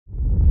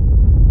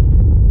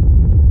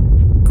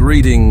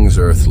Greetings,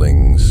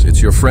 Earthlings.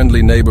 It's your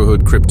friendly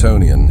neighborhood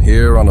Kryptonian,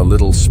 here on a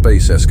little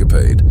space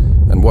escapade.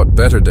 And what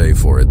better day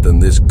for it than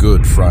this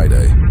Good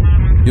Friday?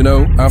 You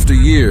know, after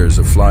years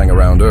of flying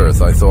around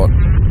Earth, I thought,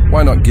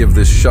 why not give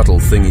this shuttle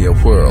thingy a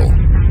whirl?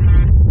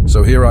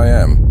 So here I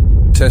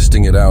am,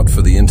 testing it out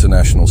for the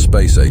International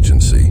Space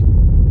Agency.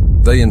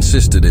 They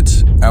insisted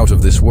it's out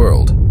of this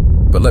world.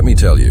 But let me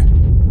tell you,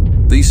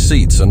 these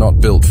seats are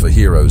not built for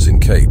heroes in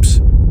capes.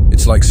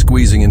 It's like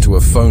squeezing into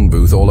a phone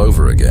booth all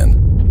over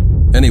again.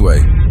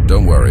 Anyway,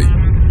 don't worry,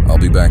 I'll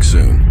be back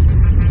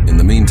soon. In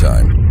the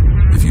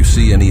meantime, if you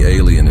see any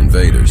alien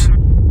invaders,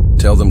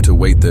 tell them to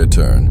wait their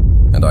turn,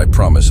 and I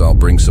promise I'll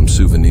bring some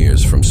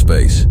souvenirs from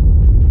space,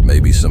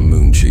 maybe some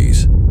moon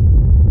cheese.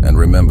 And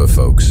remember,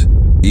 folks,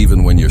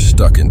 even when you're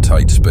stuck in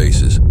tight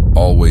spaces,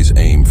 always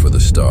aim for the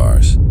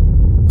stars.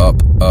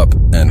 Up,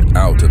 and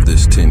out of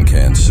this tin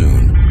can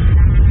soon.